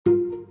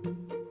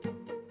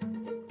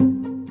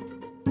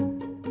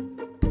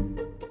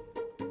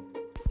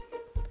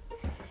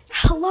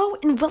Hello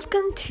and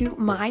welcome to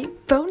my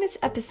bonus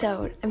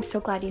episode. I'm so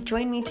glad you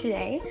joined me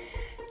today,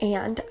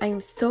 and I'm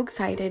so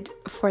excited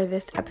for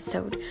this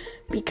episode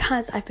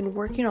because I've been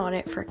working on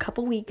it for a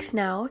couple weeks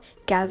now,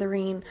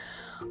 gathering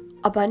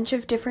a bunch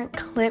of different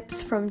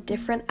clips from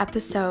different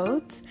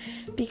episodes,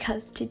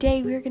 because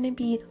today we're going to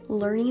be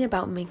learning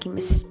about making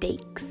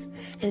mistakes.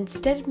 And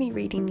instead of me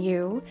reading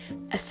you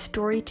a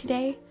story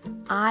today,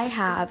 I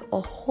have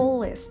a whole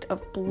list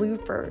of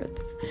bloopers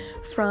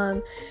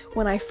from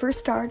when I first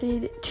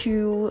started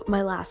to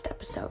my last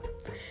episode.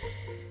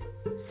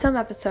 Some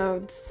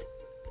episodes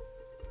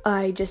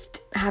I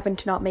just happened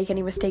to not make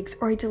any mistakes,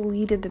 or I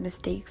deleted the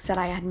mistakes that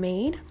I had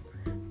made,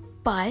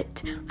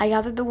 but I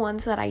gathered the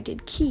ones that I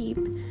did keep,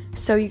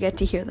 so you get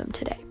to hear them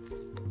today.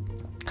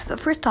 But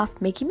first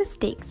off, making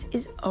mistakes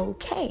is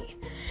okay.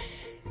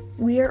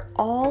 We're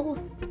all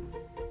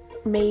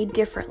made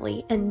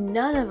differently, and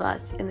none of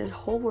us in this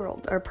whole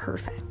world are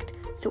perfect,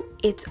 so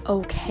it's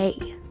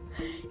okay.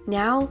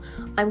 Now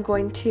I'm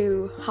going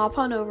to hop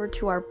on over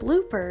to our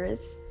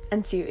bloopers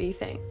and see what you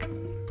think.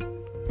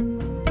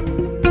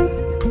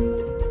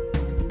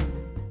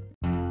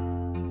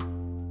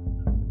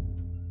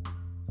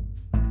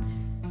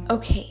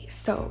 Okay,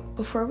 so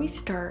before we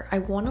start, I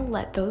want to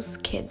let those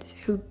kids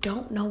who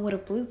don't know what a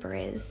blooper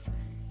is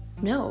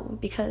know,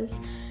 because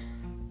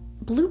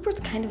blooper is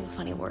kind of a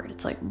funny word.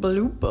 It's like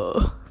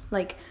blooper,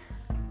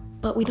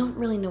 but we don't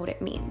really know what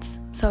it means.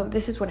 So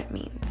this is what it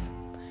means.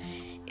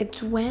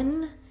 It's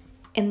when,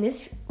 in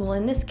this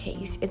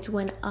case, it's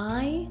when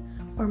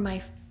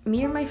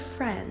me or my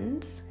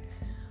friends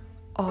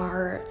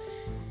are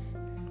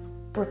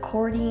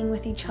recording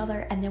with each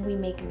other, and then we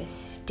make a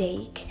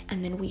mistake,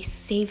 and then we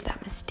save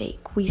that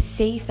mistake. We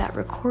save that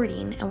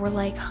recording, and we're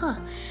like, I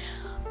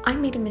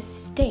made a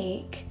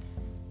mistake.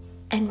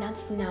 And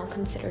that's now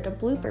considered a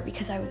blooper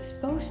because I was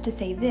supposed to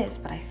say this,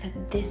 but I said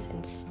this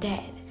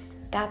instead.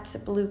 That's a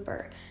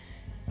blooper.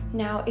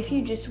 Now, if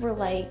you just were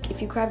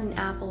if you grabbed an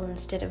apple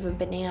instead of a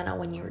banana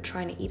when you were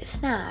trying to eat a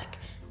snack,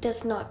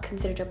 that's not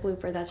considered a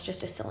blooper. That's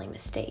just a silly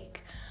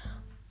mistake.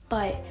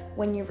 But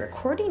when you're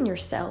recording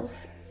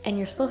yourself and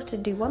you're supposed to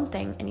do one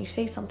thing and you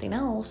say something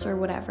else or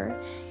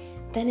whatever,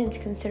 then it's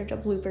considered a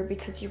blooper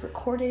because you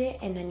recorded it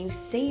and then you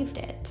saved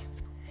it.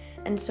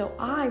 And so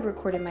I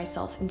recorded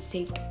myself and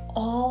saved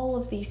all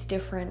of these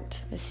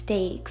different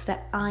mistakes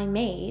that I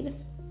made.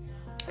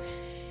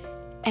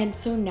 And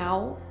so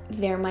now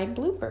they're my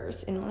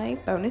bloopers in my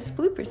bonus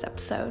bloopers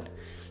episode.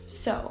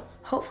 So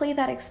hopefully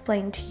that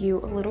explained to you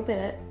a little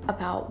bit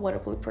about what a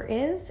blooper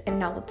is. And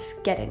now let's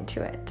get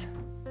into it.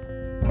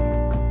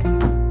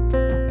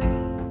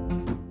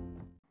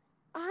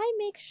 I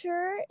make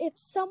sure if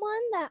someone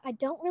that I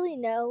don't really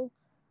know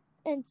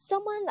and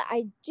someone that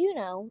I do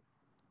know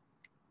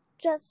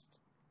just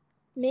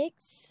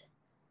makes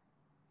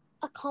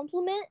a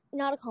compliment,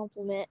 not a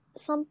compliment,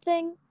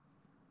 something.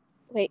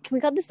 Wait, can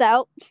we cut this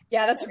out?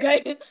 Yeah, that's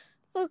okay.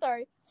 So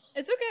sorry.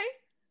 It's okay.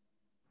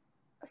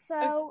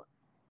 So,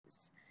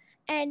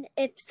 and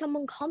if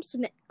someone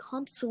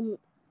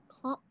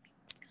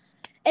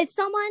if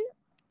someone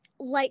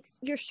likes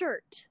your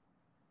shirt,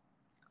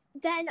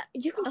 then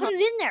you can put it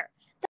in there.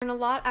 I learned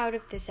a lot out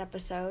of this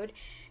episode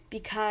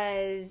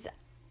because,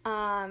 what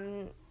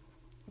am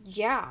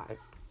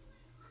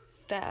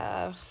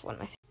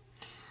I saying?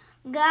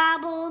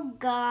 Gobble,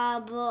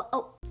 gobble.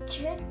 Oh,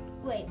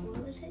 wait,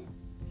 what was it?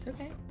 It's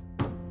okay.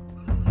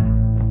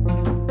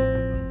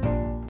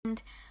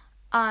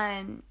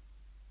 And,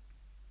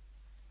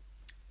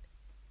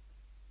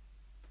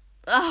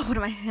 what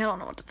am I saying? I don't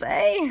know what to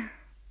say.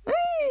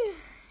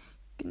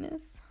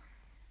 Goodness.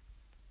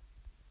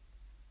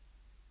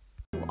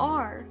 You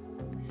are.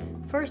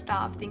 First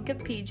off, think of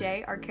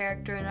PJ, our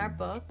character in our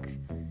book.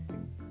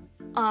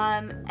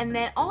 And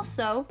then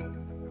also,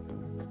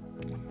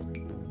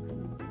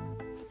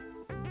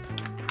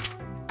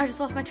 I just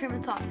lost my train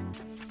of thought.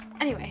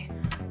 Anyway,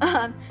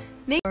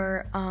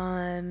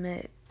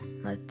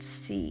 let's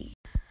see.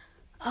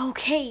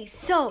 Okay,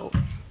 so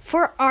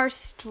for our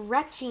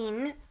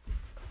stretching,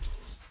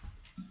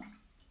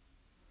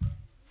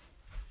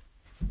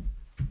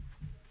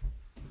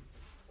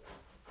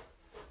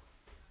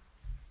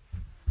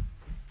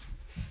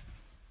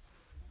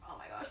 oh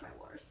my gosh, my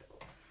water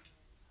spilled.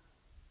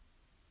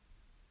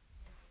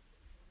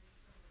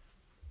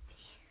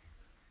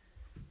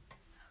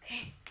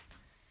 Okay.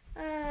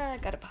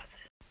 Gotta pause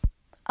it.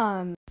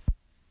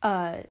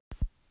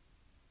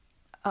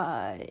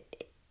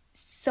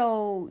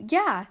 So,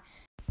 yeah.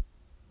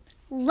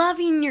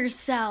 Loving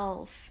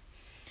yourself.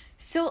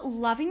 So,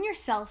 loving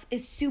yourself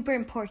is super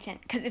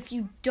important, because if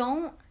you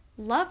don't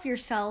love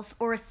yourself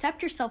or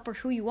accept yourself for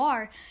who you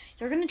are,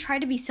 you're going to try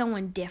to be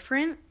someone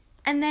different,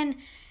 and then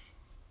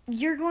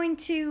you're going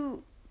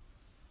to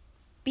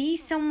be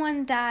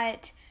someone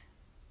that...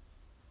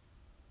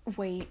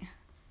 Wait,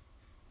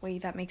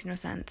 that makes no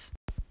sense.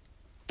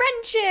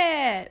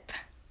 Friendship!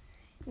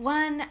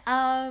 One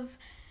of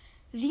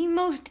the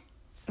most...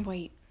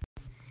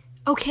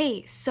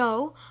 Okay,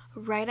 so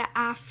right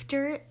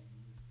after...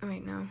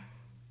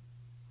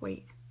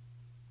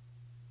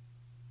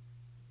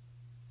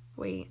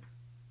 Wait.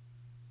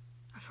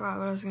 I forgot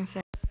what I was going to say.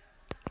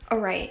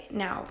 Alright,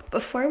 now,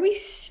 before we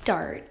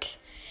start,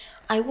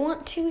 I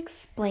want to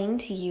explain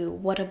to you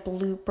what a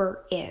blooper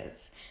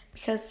is.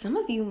 Because some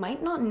of you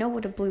might not know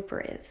what a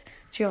blooper is.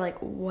 So you're like,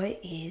 what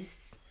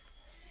is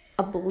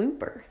a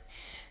blooper?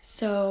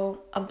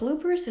 So a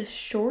blooper is a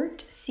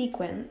short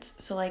sequence.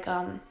 So like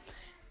a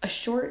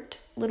short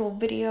little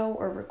video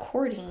or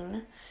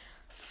recording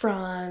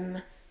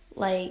from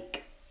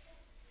like...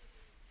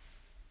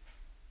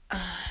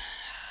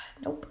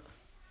 nope.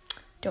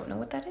 Don't know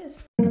what that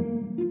is.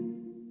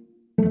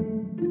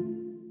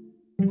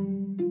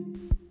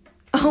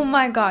 Oh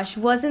my gosh,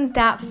 wasn't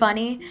that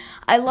funny?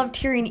 I loved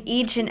hearing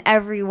each and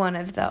every one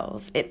of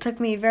those. It took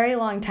me a very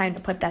long time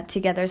to put that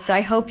together, so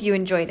I hope you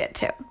enjoyed it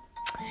too.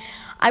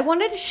 I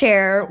wanted to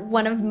share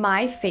one of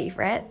my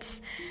favorites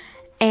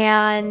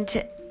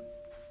and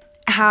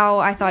how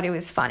I thought it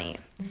was funny.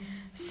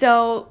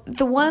 So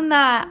the one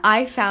that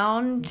I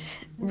found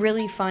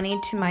really funny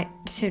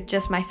to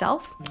just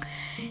myself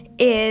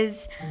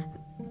is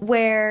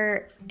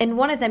where in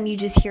one of them you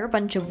just hear a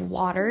bunch of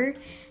water,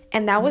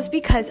 and that was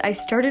because I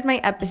started my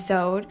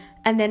episode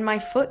and then my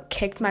foot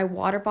kicked my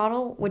water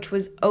bottle, which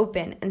was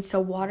open, and so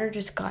water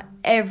just got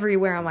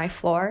everywhere on my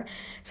floor.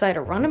 So I had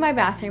to run to my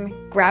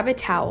bathroom, grab a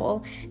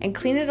towel, and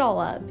clean it all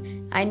up.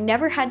 I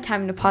never had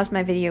time to pause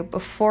my video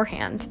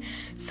beforehand,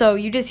 so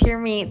you just hear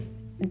me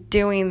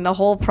doing the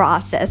whole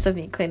process of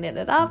me cleaning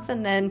it up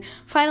and then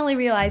finally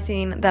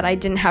realizing that I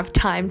didn't have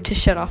time to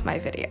shut off my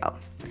video.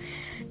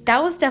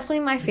 That was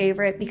definitely my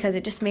favorite because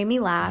it just made me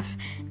laugh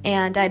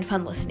and I had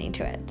fun listening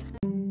to it.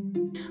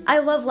 I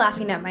love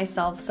laughing at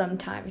myself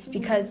sometimes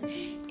because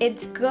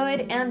it's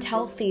good and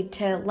healthy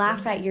to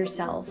laugh at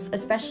yourself,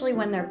 especially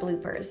when they're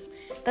bloopers.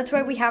 That's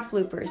why we have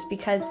bloopers,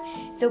 because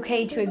it's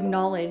okay to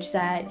acknowledge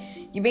that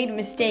you made a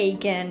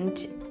mistake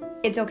and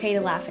it's okay to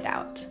laugh it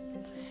out.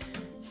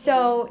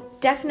 So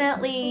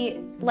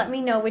definitely let me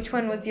know which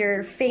one was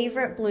your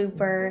favorite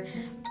blooper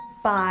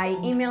by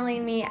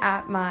emailing me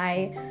at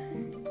my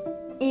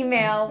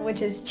email,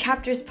 which is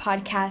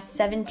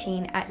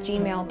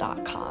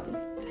chapterspodcast17@gmail.com.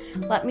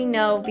 Let me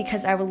know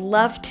because I would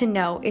love to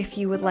know if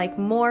you would like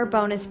more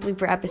bonus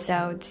blooper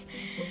episodes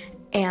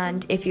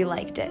and if you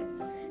liked it.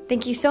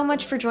 Thank you so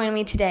much for joining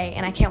me today,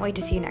 and I can't wait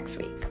to see you next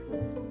week.